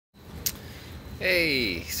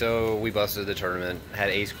Hey, so we busted the tournament. Had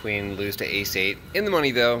ace queen lose to ace eight. In the money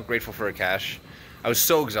though, grateful for a cash. I was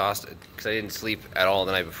so exhausted because I didn't sleep at all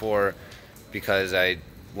the night before because I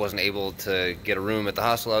wasn't able to get a room at the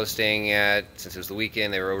hostel I was staying at since it was the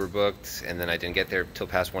weekend. They were overbooked, and then I didn't get there till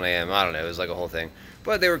past 1 a.m. I don't know, it was like a whole thing.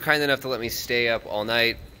 But they were kind enough to let me stay up all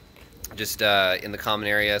night just in the common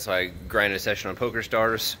area, so I grinded a session on Poker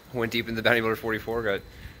Stars, went deep in the Bounty Builder 44, got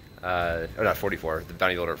or not 44, the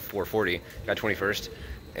Bounty Builder 440, got 21st,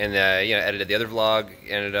 and edited the other vlog,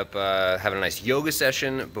 ended up having a nice yoga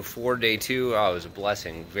session before day two. Oh, it was a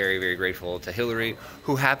blessing. Very, very grateful to Hillary,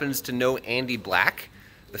 who happens to know Andy Black,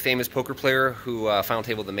 the famous poker player who final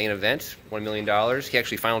tabled the main event, $1 million. He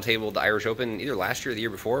actually final tabled the Irish Open either last year or the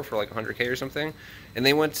year before for like 100K or something, and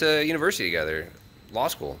they went to university together, law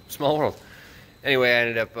school, small world. Anyway, I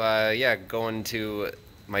ended up going to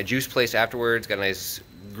my juice place afterwards, got a nice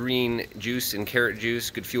green juice and carrot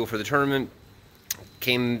juice, good fuel for the tournament.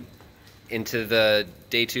 Came into the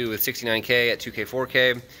day two with 69K at 2K,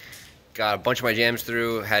 4K. Got a bunch of my jams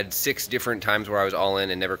through, had 6 different times where I was all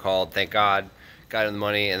in and never called, thank God. Got in the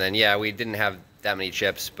money, and then we didn't have that many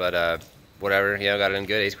chips, but whatever, got it in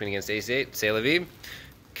good. Ace queen against ace eight, c'est la vie.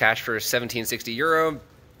 Cash for 1760 euro.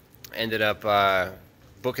 Ended up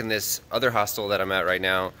booking this other hostel that I'm at right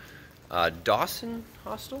now, Dawson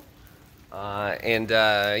Hostel.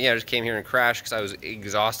 Just came here and crashed because I was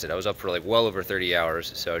exhausted. I was up for like well over 30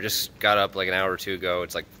 hours, so just got up like an hour or two ago.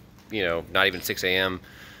 It's like, not even 6 a.m.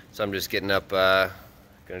 So I'm just getting up, gonna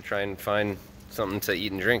try and find something to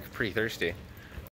eat and drink. Pretty thirsty.